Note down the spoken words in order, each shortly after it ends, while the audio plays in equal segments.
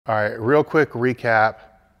All right, real quick recap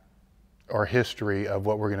or history of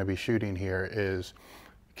what we're going to be shooting here is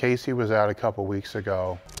Casey was out a couple weeks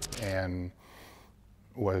ago and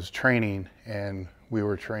was training, and we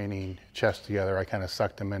were training chest together. I kind of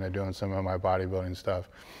sucked him into doing some of my bodybuilding stuff,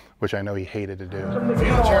 which I know he hated to do. If you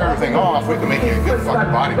don't turn everything off, we can make you a good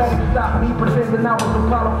fucking bodybuilder. Get you in the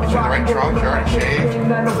right trunks, you're already shaved.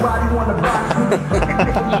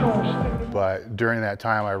 But during that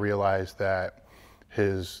time, I realized that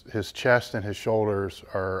his chest and his shoulders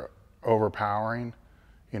are overpowering,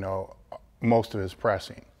 you know, most of his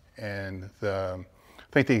pressing. And I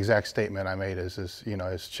think the exact statement I made is, you know,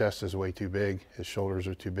 his chest is way too big, his shoulders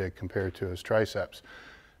are too big compared to his triceps.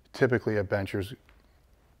 Typically a bencher's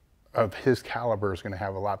of his caliber is going to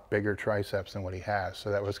have a lot bigger triceps than what he has. So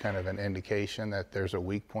that was kind of an indication that there's a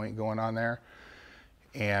weak point going on there.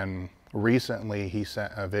 And recently he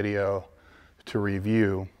sent a video to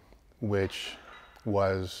review, which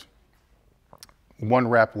was 1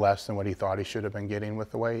 rep less than what he thought he should have been getting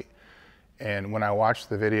with the weight. And when I watched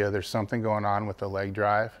the video, there's something going on with the leg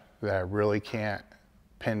drive that I really can't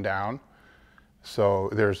pin down.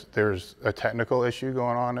 So there's a technical issue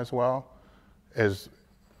going on as well as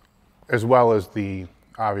the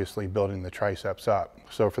obviously building the triceps up.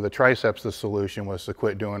 So for the triceps, the solution was to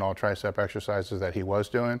quit doing all tricep exercises that he was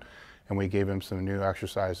doing, and we gave him some new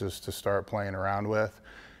exercises to start playing around with.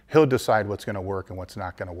 He'll decide what's going to work and what's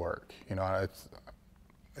not going to work. You know,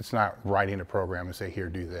 it's not writing a program and say, here,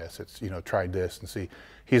 do this. It's, you know, try this and see.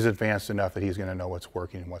 He's advanced enough that he's going to know what's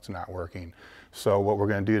working and what's not working. So what we're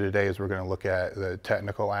going to do today is we're going to look at the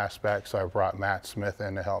technical aspects. So I brought Matt Smith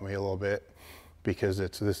in to help me a little bit, because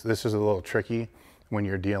this is a little tricky when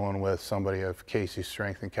you're dealing with somebody of Casey's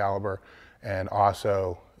strength and caliber. And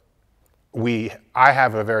also, I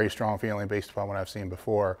have a very strong feeling based upon what I've seen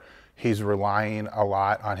before. He's relying a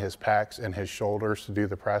lot on his pecs and his shoulders to do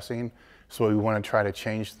the pressing. So we want to try to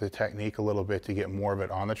change the technique a little bit to get more of it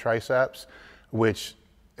on the triceps, which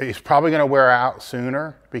is probably going to wear out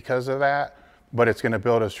sooner because of that, but it's going to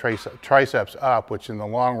build his triceps up, which in the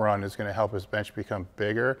long run is going to help his bench become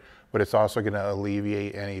bigger, but it's also going to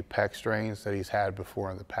alleviate any pec strains that he's had before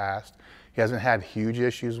in the past. He hasn't had huge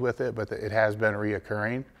issues with it, but it has been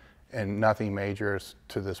reoccurring and nothing major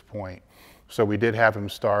to this point. So we did have him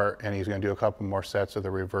start, and he's going to do a couple more sets of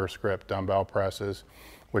the reverse grip dumbbell presses,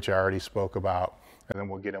 which I already spoke about, and then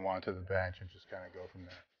we'll get him onto the bench and just kind of go from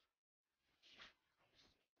there.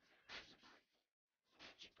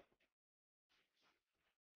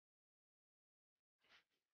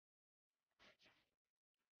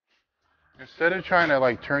 Instead of trying to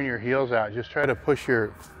like turn your heels out, just try to push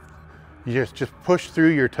just push through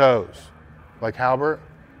your toes, like Halbert,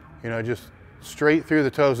 you know, just straight through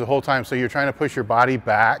the toes the whole time. So you're trying to push your body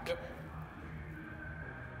back,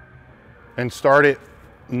 and start it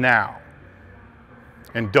now,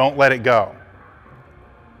 and don't let it go.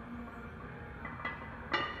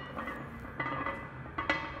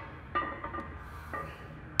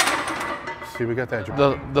 See, we got that.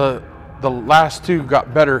 The last two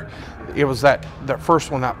got better. It was that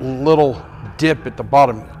first one, that little dip at the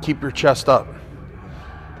bottom. Keep your chest up.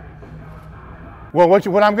 Well, what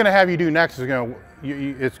I'm going to have you do next is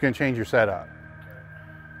it's going to change your setup,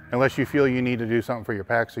 unless you feel you need to do something for your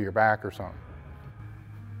pecs or your back or something.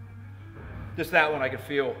 Just that one I could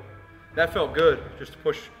feel. That felt good, just to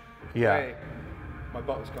push. Yeah. Away. My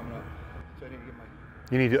butt was coming up, so I need to get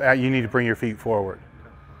my. You need to bring your feet forward.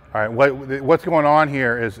 All right. What's going on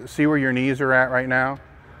here is, see where your knees are at right now.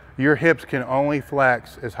 Your hips can only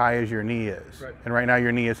flex as high as your knee is, right. And right now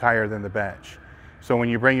your knee is higher than the bench. So when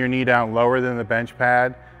you bring your knee down lower than the bench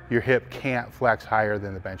pad, your hip can't flex higher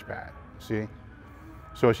than the bench pad. See?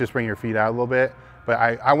 So it's just bring your feet out a little bit. But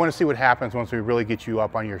I want to see what happens once we really get you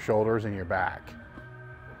up on your shoulders and your back.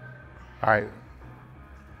 All right.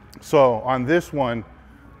 So on this one,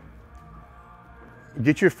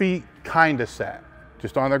 get your feet kind of set,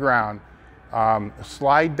 just on the ground.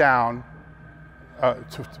 Slide down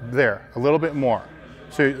to there a little bit more.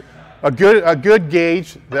 So a good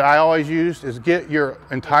gauge that I always use is get your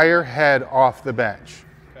entire head off the bench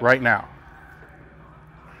right now.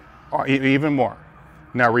 Even more.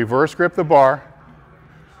 Now reverse grip the bar.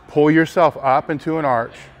 Pull yourself up into an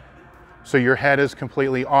arch so your head is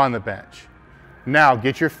completely on the bench. Now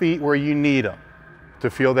get your feet where you need them to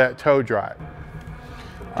feel that toe drive.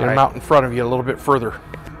 Get them out in front of you a little bit further.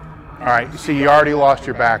 All right, see, you already lost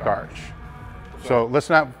your back arch. So let's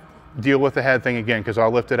not deal with the head thing again, because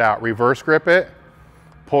I'll lift it out. Reverse grip it,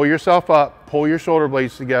 pull yourself up, pull your shoulder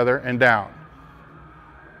blades together and down.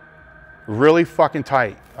 Really fucking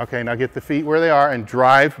tight. Okay, now get the feet where they are and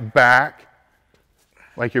drive back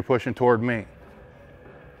like you're pushing toward me.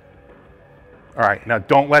 All right, now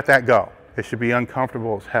don't let that go. It should be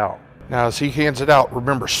uncomfortable as hell. Now, as he hands it out,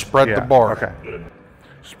 remember, spread Yeah, the bar. okay.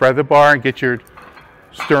 Spread the bar and get your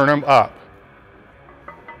sternum up.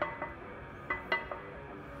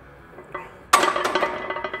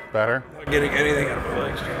 Better? Not getting anything out of my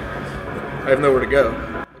legs. I have nowhere to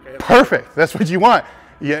go. Perfect. That's what you want.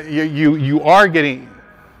 You are getting,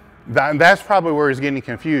 that's probably where he's getting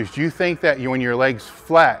confused. You think that when your legs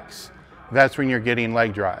flex, that's when you're getting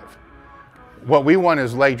leg drive. What we want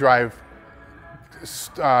is leg drive,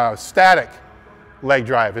 static leg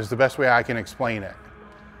drive is the best way I can explain it.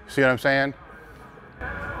 See what I'm saying?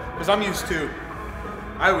 Because I'm used to,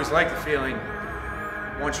 I always like the feeling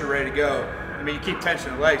once you're ready to go. I mean, you keep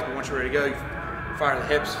tensioning the legs, but once you're ready to go, you fire the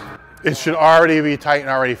hips. It should already be tight and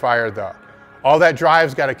already fired though. All that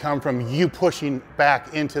drive's got to come from you pushing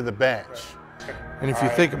back into the bench. And if you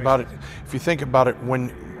think about it,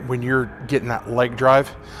 when you're getting that leg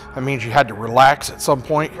drive, that means you had to relax at some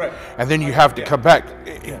point, and then you have to come back.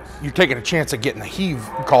 You're taking a chance of getting a heave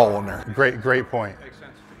call on there. Great point. Makes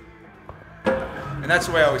sense. And that's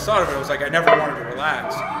the way I always thought of it. It was like I never wanted to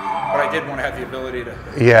relax, but I did want to have the ability to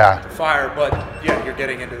fire. But yeah, you're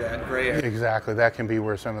getting into that gray area. Exactly. That can be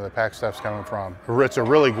where some of the pec stuff's coming from. It's a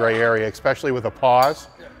really gray area, especially with a pause.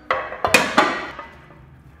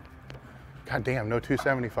 God damn, no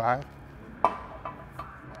 275.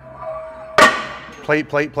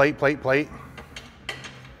 Plate.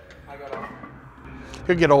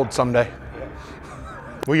 You'll get old someday.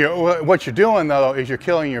 Well, what you're doing though is you're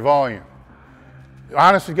killing your volume.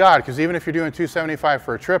 Honest to God, because even if you're doing 275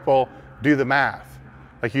 for a triple, do the math.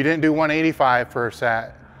 Like you didn't do 185 for a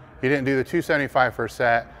set, you didn't do the 275 for a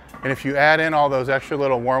set, and if you add in all those extra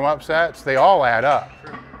little warm-up sets, they all add up.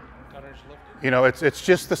 You know, it's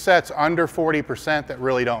just the sets under 40% that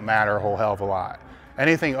really don't matter a whole hell of a lot.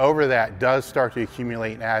 Anything over that does start to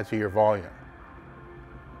accumulate and add to your volume.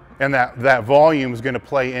 And that volume is going to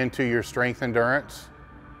play into your strength endurance,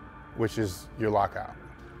 which is your lockout.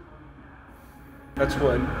 That's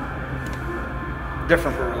what,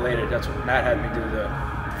 different but related, that's what Matt had me do, the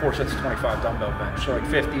 4 sets of 25 dumbbell bench. So like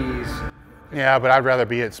 50s. Yeah, but I'd rather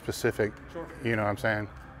be at specific, you know what I'm saying?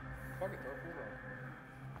 Fuck it, though.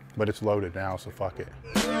 But it's loaded now, so fuck it.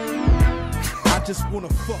 I just wanna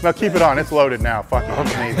fuck. No, keep it on, it's loaded now, fuck it,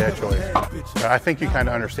 you made that choice. I think you kind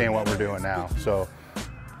of understand what we're doing now. So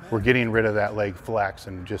we're getting rid of that leg flex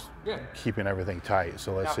and just keeping everything tight.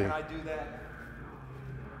 So let's see. Can I do that?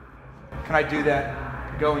 Can I do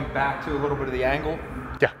that going back to a little bit of the angle?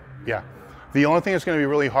 Yeah. The only thing that's going to be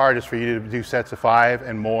really hard is for you to do sets of 5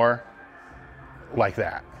 and more like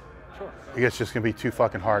that. Sure. It's just going to be too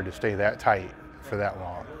fucking hard to stay that tight for that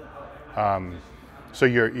long. So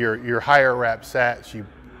your higher rep sets, you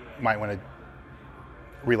might want to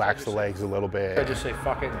relax the legs a little bit. I just say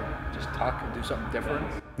fuck it and just tuck and do something different?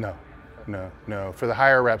 No. For the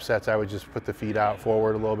higher rep sets, I would just put the feet out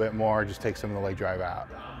forward a little bit more, just take some of the leg drive out.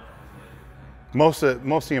 Most of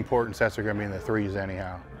the important sets are going to be in the 3s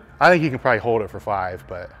anyhow. I think you can probably hold it for 5,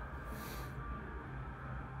 but.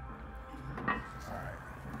 All right.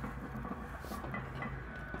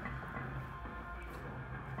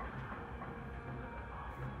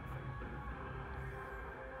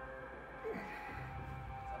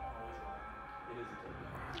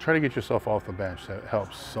 Try to get yourself off the bench. That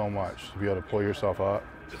helps so much to be able to pull yourself up.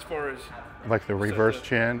 As far as? Like the reverse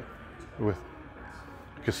chin with.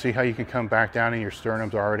 Because see how you can come back down and your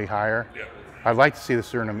sternum's already higher? Yeah. I'd like to see the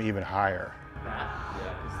sternum even higher.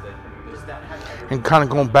 And kind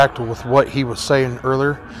of going back to with what he was saying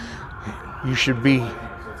earlier, you should be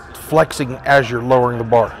flexing as you're lowering the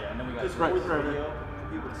bar.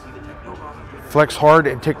 Flex hard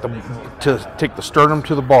and take the sternum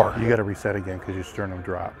to the bar. You got to reset again because your sternum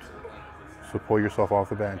dropped. So pull yourself off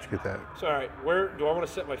the bench, get that. So all right, where do I want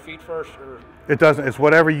to set my feet first, or? It doesn't. It's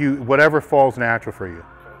whatever falls natural for you.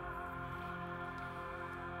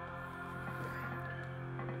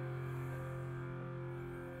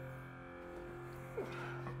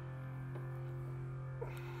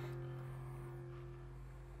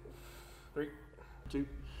 Okay. 3, 2.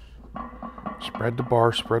 Spread the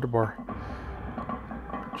bar.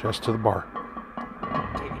 Just to the bar.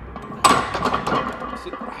 Take it.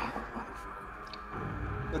 Sit.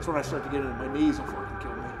 That's when I start to get into my knees and fucking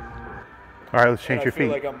kill me. All right, let's change your feet.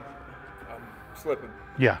 I feel like I'm slipping.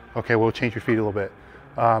 Yeah, okay, we'll change your feet a little bit.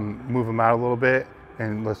 Move them out a little bit,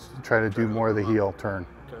 and let's try to do more of the heel turn.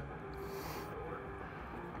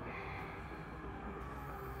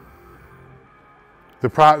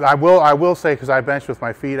 Okay. I will say, because I benched with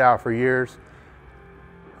my feet out for years,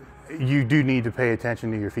 you do need to pay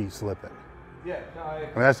attention to your feet slipping. Yeah, no, I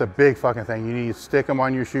mean, that's a big fucking thing. You need to stick them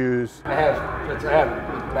on your shoes. I have a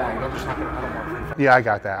bag. I'm just not gonna, I don't want to. Yeah, I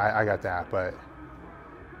got that. I got that, but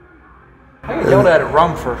I got yelled at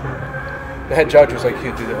Rumford. The head judge was like, "You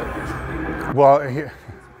can't do that." well,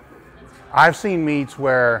 I've seen meets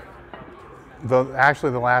where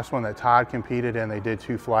actually the last one that Todd competed in, they did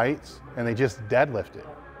 2 flights and they just deadlifted,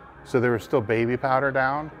 so there was still baby powder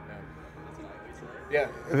down. Yeah.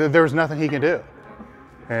 There was nothing he can do.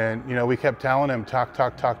 And, you know, we kept telling him, tuck,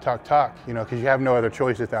 tuck, tuck, tuck, tuck, you know, because you have no other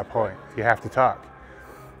choice at that point. You have to tuck.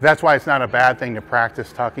 That's why it's not a bad thing to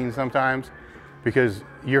practice tucking sometimes, because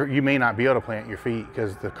you may not be able to plant your feet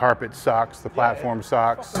because the carpet sucks, the platform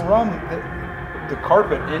sucks. The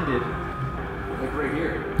carpet ended like right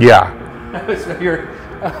here. Yeah. I was like,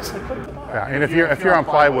 what the fuck? Yeah. And if you're on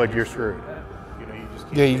plywood, you're screwed. You know, you just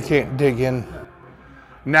can't. Yeah, you can't dig in.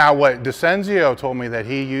 Now, what DeCenzio told me that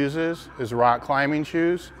he uses is rock climbing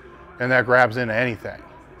shoes, and that grabs into anything.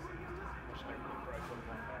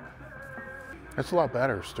 That's a lot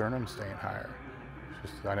better, sternum staying higher.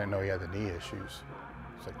 It's just, I didn't know he had the knee issues.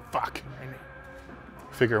 It's like, fuck.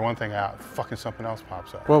 Figure one thing out, fucking something else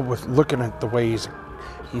pops up. Well, with looking at the way he's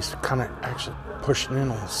kind of actually pushing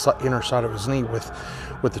in on the inner side of his knee with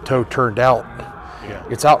the toe turned out. Yeah.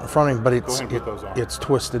 It's out in front of him, but it's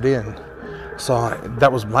twisted in. So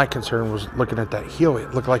that was my concern, was looking at that heel.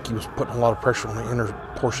 It looked like he was putting a lot of pressure on the inner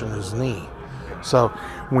portion of his knee. So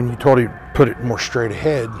when you told him to put it more straight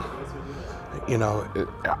ahead, you know,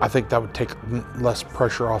 I think that would take less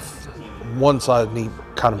pressure off one side of the knee,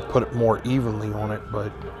 kind of put it more evenly on it.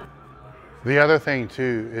 But the other thing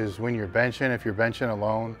too is when you're benching, if you're benching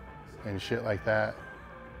alone and shit like that,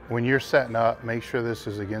 when you're setting up, make sure this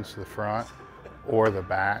is against the front or the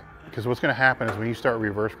back. Because what's going to happen is when you start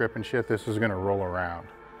reverse gripping shit, this is going to roll around.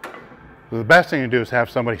 So the best thing to do is have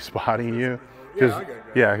somebody spotting you.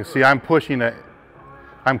 Yeah, see, I'm pushing it,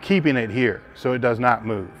 I'm keeping it here so it does not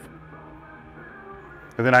move.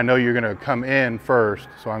 And then I know you're going to come in first,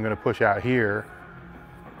 so I'm going to push out here.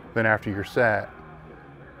 Then after you're set,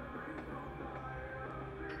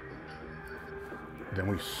 then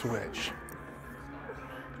we switch.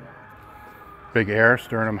 Big air,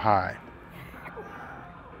 sternum high.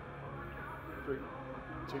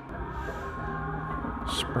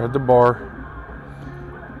 spread the bar,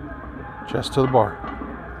 chest to the bar.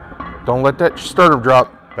 Don't let that sternum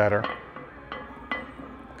drop. Better.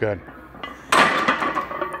 Good.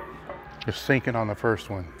 You're sinking on the first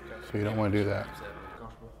one, so you don't want to do that.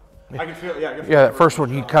 I can feel, yeah. That first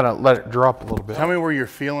one, you kind of let it drop a little bit. Tell me where you're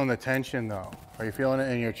feeling the tension, though. Are you feeling it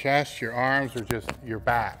in your chest, your arms, or just your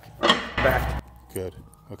back? Back. Good.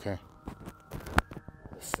 Okay.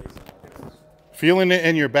 Feeling it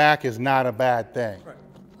in your back is not a bad thing. Right.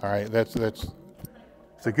 All right. It's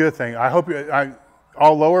a good thing. I hope you.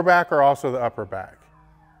 All lower back or also the upper back?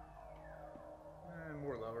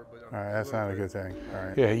 More lower, but All right. That's not a good thing. All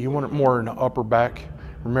right. Yeah, you want it more in the upper back.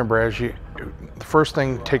 Remember, the first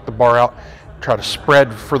thing, take the bar out, try to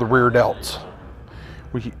spread for the rear delts.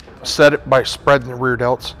 We set it by spreading the rear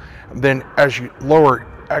delts. And then as you lower it,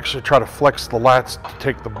 actually try to flex the lats to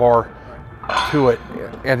take the bar to it.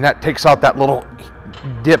 And that takes out that little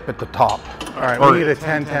dip at the top. All right, we need a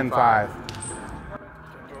 10-10-5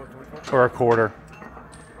 or a quarter.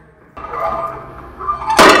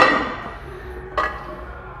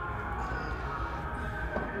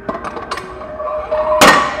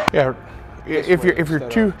 Yeah, if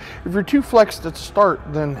you're too flexed at the start,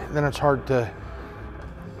 then it's hard to.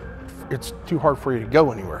 It's too hard for you to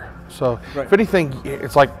go anywhere. So if anything,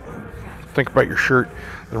 it's like, think about your shirt.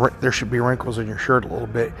 There should be wrinkles in your shirt a little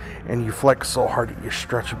bit, and you flex so hard that you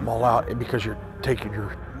stretch them all out because you're taking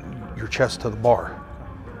your chest to the bar.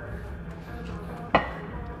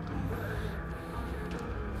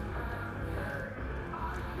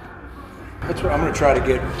 That's what I'm going to try to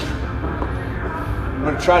get. I'm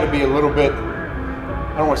going to try to be a little bit,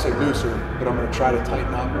 I don't want to say looser, but I'm going to try to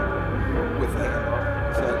tighten up with that.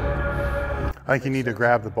 I think you need to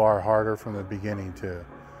grab the bar harder from the beginning too.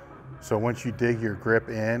 So once you dig your grip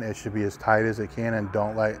in, it should be as tight as it can, and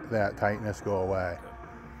don't let that tightness go away.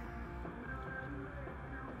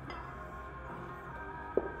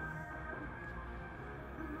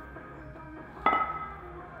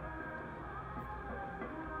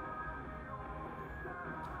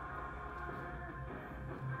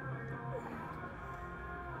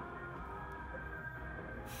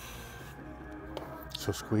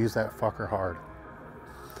 So squeeze that fucker hard.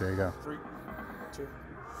 There you go. 3, 2.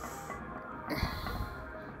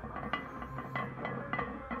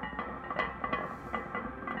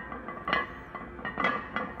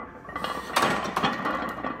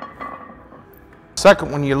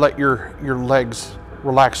 Second one, you let your legs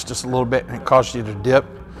relax just a little bit and it caused you to dip.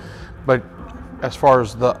 But as far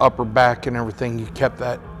as the upper back and everything, you kept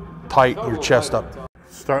that tight, your chest up.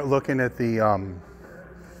 Start looking at the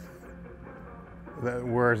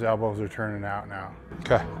where his elbows are turning out now.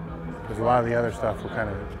 Okay. Because a lot of the other stuff we're kind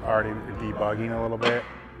of already debugging a little bit,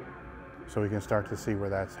 so we can start to see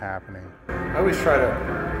where that's happening. I always try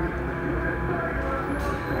to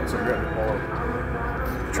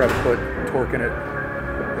put torque in it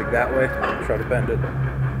like that way, try to bend it.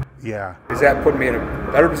 Yeah. Is that putting me in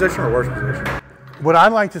a better position or worse position? What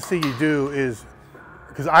I'd like to see you do is,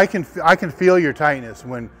 because I can feel your tightness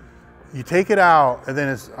when you take it out, and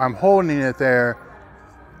then I'm holding it there.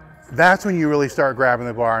 That's when you really start grabbing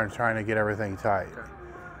the bar and trying to get everything tight.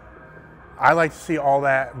 I like to see all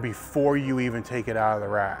that before you even take it out of the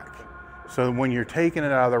rack. So when you're taking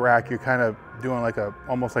it out of the rack, you're kind of doing like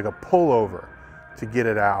almost like a pullover to get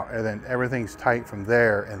it out, and then everything's tight from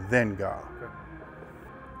there, and then go.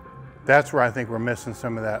 That's where I think we're missing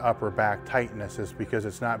some of that upper back tightness, is because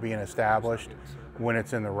it's not being established when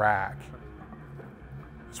it's in the rack.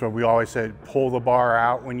 So we always said, pull the bar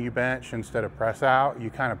out when you bench instead of press out. You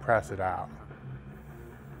kind of press it out.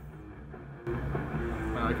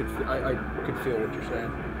 I could feel what you're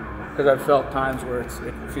saying, because I've felt times where it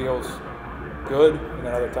feels good, and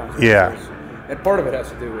then other times it feels, and part of it has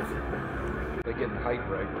to do with like getting the height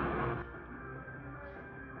right.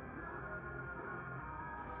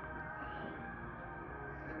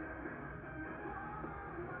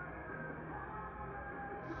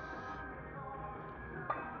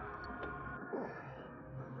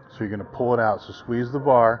 So you're going to pull it out. So squeeze the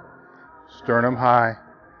bar, sternum high.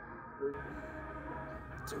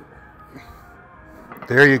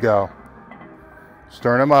 There you go.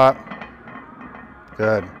 Sternum up.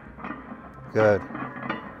 Good. Good.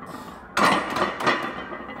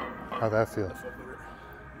 How'd that feel?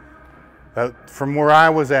 From where I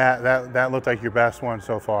was at, that looked like your best one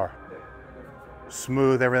so far.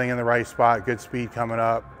 Smooth, everything in the right spot, good speed coming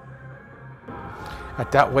up.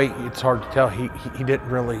 At that weight, it's hard to tell. He didn't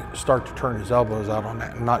really start to turn his elbows out on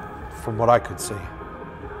that, not from what I could see.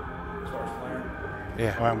 As far as flaring?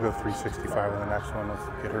 Yeah. Well, I'm going to go 365 with the next one. Let's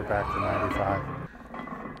get her back to 95.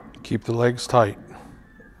 Keep the legs tight.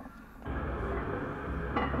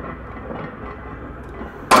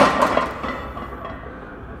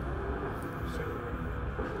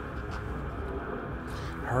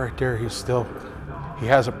 All right, there, he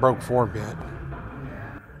hasn't broke form yet.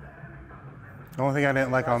 The only thing I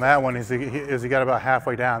didn't like on that one is he got about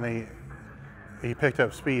halfway down. He picked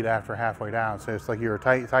up speed after halfway down. So it's like you were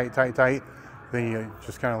tight, then you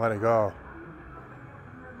just kind of let it go.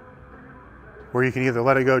 Where you can either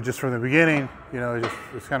let it go just from the beginning, you know,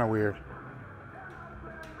 it's kind of weird.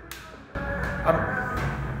 I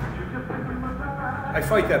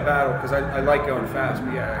fight that battle because I like going fast,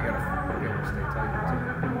 but yeah, I gotta be able to stay tight.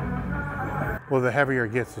 Well, the heavier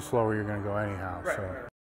it gets, the slower you're going to go anyhow. Right, so. right.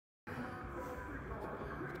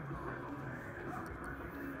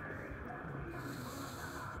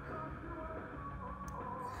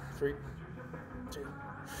 3, 2.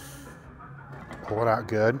 Pull it out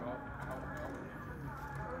good.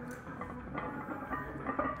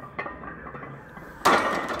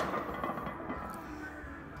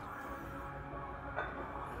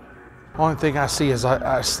 Only thing I see is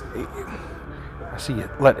I see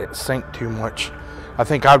it let it sink too much. I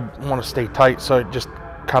think I want to stay tight, so it just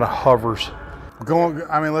kind of hovers.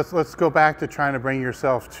 Let's go back to trying to bring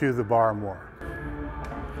yourself to the bar more.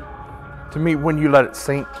 To me, when you let it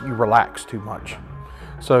sink, you relax too much.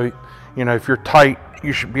 So, you know, if you're tight,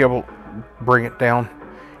 you should be able to bring it down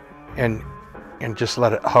and just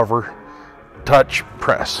let it hover, touch,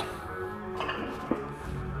 press.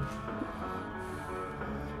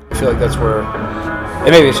 I feel like that's where,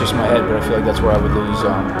 and maybe it's just my head, but I feel like that's where I would lose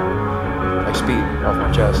like speed off my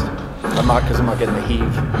chest. Because I'm not getting the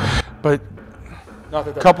heave. But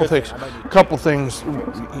a couple things,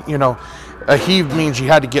 you know, a heave means you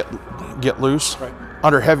had to get loose. Right.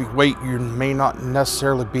 Under heavy weight, you may not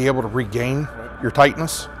necessarily be able to regain your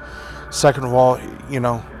tightness. Second of all, you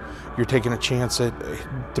know, you're taking a chance that,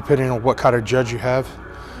 depending on what kind of judge you have,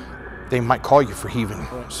 they might call you for heaving.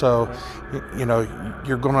 Right. So, you know,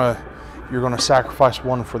 you're gonna sacrifice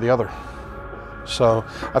one for the other. So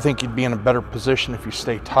I think you'd be in a better position if you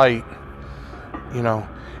stay tight. You know,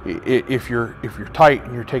 if you're tight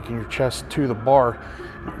and you're taking your chest to the bar,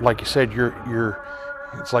 like you said,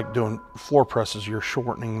 it's like doing floor presses. You're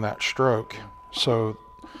shortening that stroke, so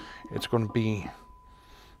it's going to be,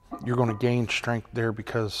 you're going to gain strength there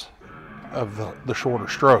because of the shorter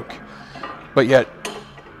stroke. But yet,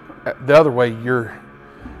 the other way, you're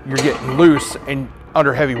you're getting loose, and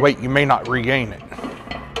under heavy weight, you may not regain it.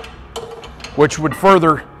 Which would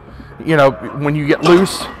further, you know, when you get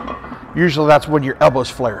loose, usually that's when your elbows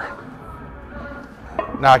flare.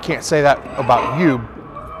 Now, I can't say that about you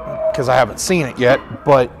because I haven't seen it yet,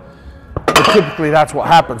 but typically that's what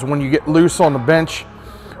happens. When you get loose on the bench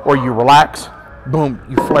or you relax, boom,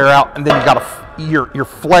 you flare out, and then you're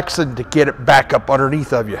flexing to get it back up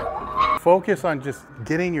underneath of you. Focus on just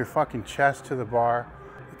getting your fucking chest to the bar.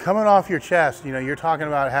 Coming off your chest, you know, you're talking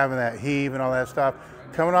about having that heave and all that stuff.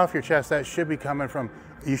 Coming off your chest, that should be coming from,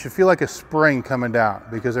 you should feel like a spring coming down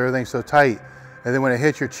because everything's so tight. And then when it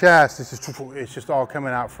hits your chest, it's just all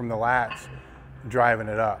coming out from the lats, driving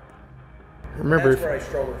it up. Remember, That's where I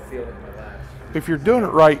struggle with feeling my lats. if you're doing it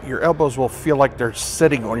right, your elbows will feel like they're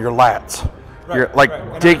sitting on your lats. You're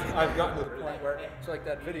like dig. I've gotten to the point where it's like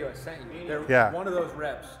that video I sent you. Yeah. One of those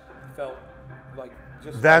reps felt like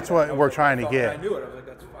just. That's like what we're trying to get. I knew it. I was like,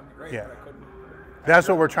 that's fucking great. Yeah. But I couldn't. That's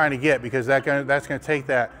what we're trying to get because that's going to take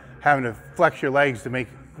that having to flex your legs to make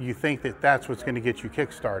you think that that's what's going to get you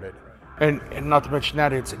kick started. And not to mention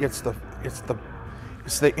that it's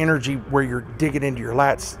the energy where you're digging into your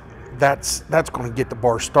lats. That's going to get the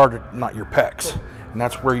bar started, not your pecs, and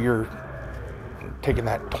that's where you're taking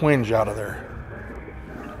that twinge out of there.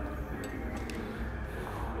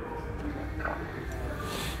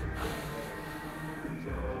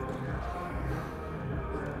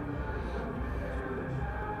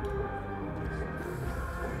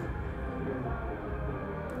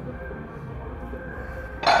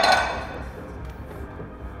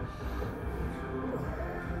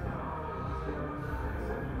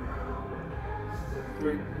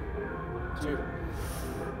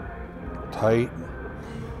 Tight.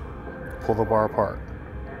 Pull the bar apart.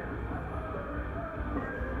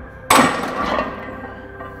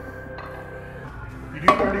 You do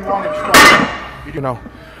 31 and strong. You know,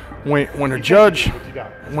 when a judge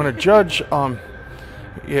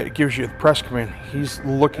it gives you the press command, he's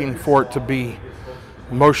looking for it to be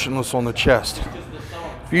motionless on the chest.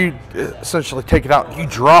 If you essentially take it out, you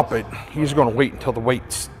drop it, he's going to wait until the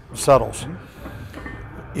weight settles.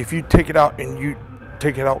 If you take it out and you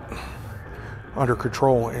take it out under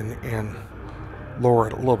control and lower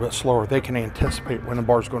it a little bit slower, they can anticipate when the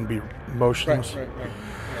bar is going to be motionless. Right.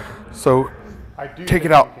 So take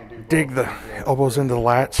it out, dig the elbows into the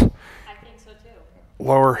lats, I think so too.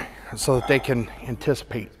 lower so that they can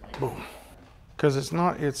anticipate. Boom. Because it's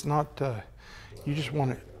not. You just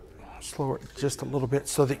want to slow it just a little bit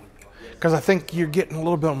so that, because I think you're getting a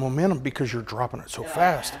little bit of momentum because you're dropping it so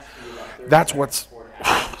fast. That's what's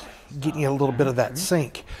getting you a little bit of that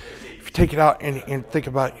sink. If you take it out and think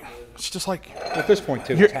about it, it's just like At this point,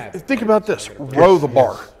 too, it's half. think about this: row the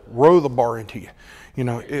bar into you. You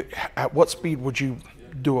know, at what speed would you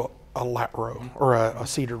do a lat row or a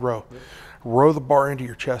seated row? Row the bar into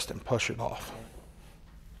your chest and push it off.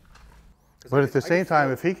 But at the same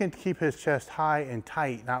time, if he can keep his chest high and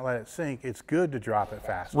tight, not let it sink, it's good to drop it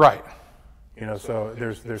fast. Right. You know, so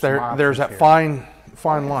there's some There's options that here.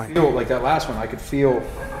 fine line. Feel like that last one, I could feel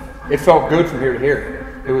it felt good from here to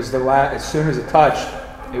here. It was as soon as it touched,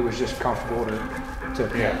 it was just comfortable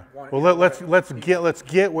to Yeah. Well, let's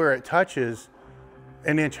get where it touches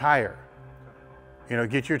an inch higher. You know,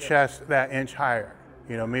 get your chest that inch higher.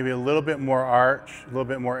 You know, maybe a little bit more arch, a little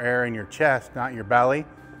bit more air in your chest, not your belly.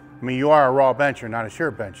 I mean, you are a raw bencher, not a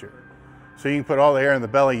shirt bencher. So you can put all the air in the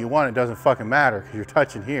belly you want, it doesn't fucking matter because you're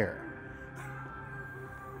touching here.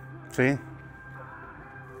 See? That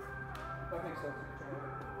makes sense.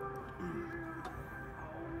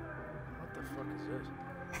 What the fuck is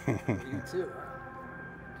this? You too.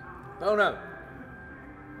 Oh no.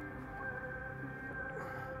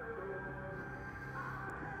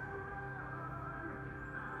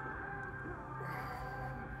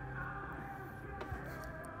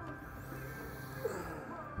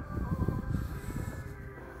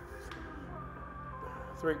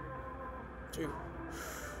 Three, two.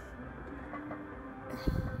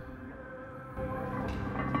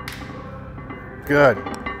 Good.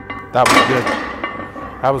 That was good.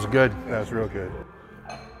 That was good. That was real good.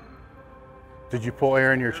 Did you pull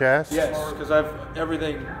air in your chest? Yes, because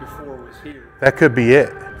everything before was here. That could be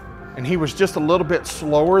it. And he was just a little bit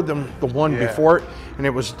slower than the one Yeah. before it, and it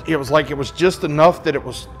was like it was just enough that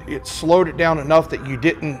it slowed it down enough that you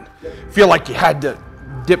didn't feel like you had to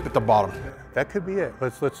dip at the bottom. That could be it.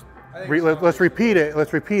 Let's repeat it.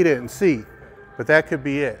 Let's repeat it and see. But that could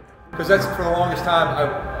be it. Because that's for the longest time,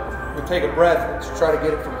 I would take a breath to try to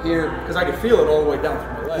get it from here, because I could feel it all the way down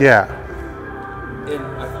through my leg. Yeah. And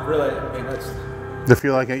I mean, that's, To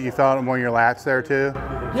feel like you felt it more in your lats there too?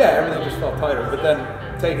 yeah, everything just felt tighter. But then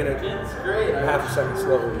taking it half a second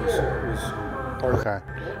slower was part of it. Okay.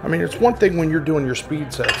 I mean, it's one thing when you're doing your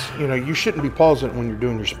speed sets. You know, you shouldn't be pausing it when you're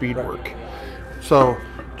doing your speed work. So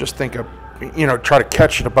just think of, you know, try to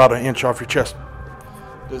catch it about 1 inch off your chest.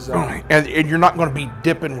 And you're not going to be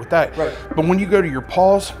dipping with that. Right. But when you go to your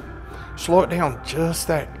pause, slow it down just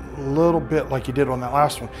that little bit like you did on that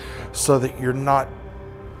last one, so that you're not,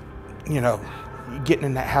 you know, getting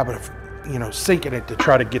in that habit of, you know, sinking it to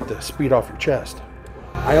try to get the speed off your chest.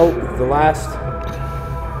 The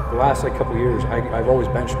last like couple of years, I've always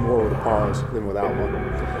benched more with a pause than without one.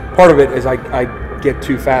 Part of it is I get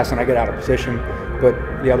too fast and I get out of position, but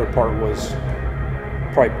the other part was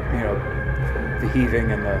probably, you know, the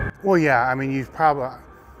heaving and the. Well, yeah. I mean,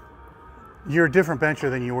 you're a different bencher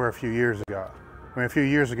than you were a few years ago. I mean, a few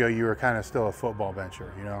years ago, you were kind of still a football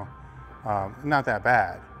bencher, you know, not that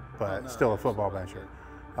bad, but still a football bencher.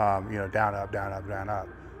 You know, down, up, down, up, down, up.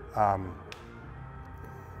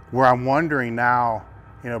 Where I'm wondering now,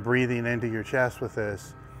 you know, breathing into your chest with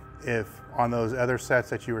this, if on those other sets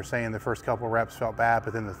that you were saying the first couple reps felt bad,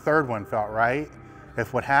 but then the third one felt right,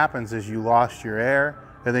 if what happens is you lost your air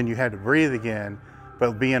and then you had to breathe again,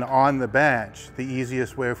 but being on the bench, the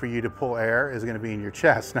easiest way for you to pull air is going to be in your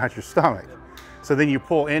chest, not your stomach. So then you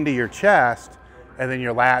pull into your chest and then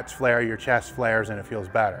your lats flare, your chest flares, and it feels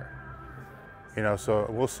better. You know, so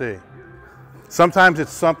we'll see. Sometimes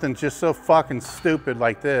it's something just so fucking stupid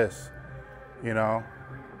like this, you know,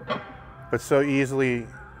 but so easily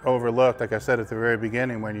overlooked. Like I said at the very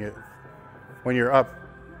beginning, when you're up,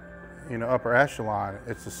 you know, upper echelon,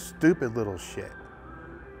 it's a stupid little shit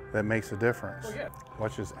that makes a difference. Well, yeah.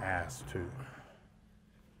 Watch his ass too.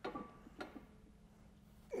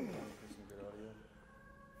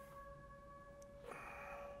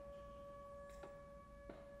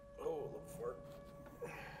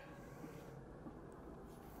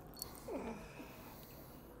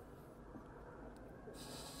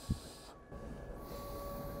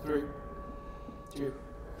 Three, two.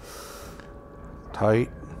 Tight.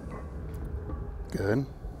 Good.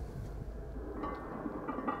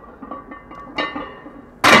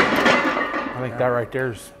 I think that right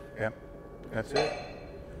there's. Yep. That's it.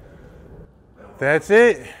 That's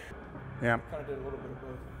it. Yeah. Kind of did a little bit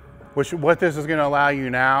of both. What this is going to allow you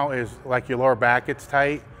now is, like, your lower back gets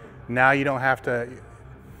tight. Now you don't have to.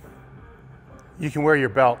 You can wear your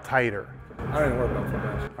belt tighter. I don't even worry about it so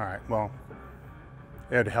much. All right. Well,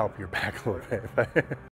 it would help your back a little bit.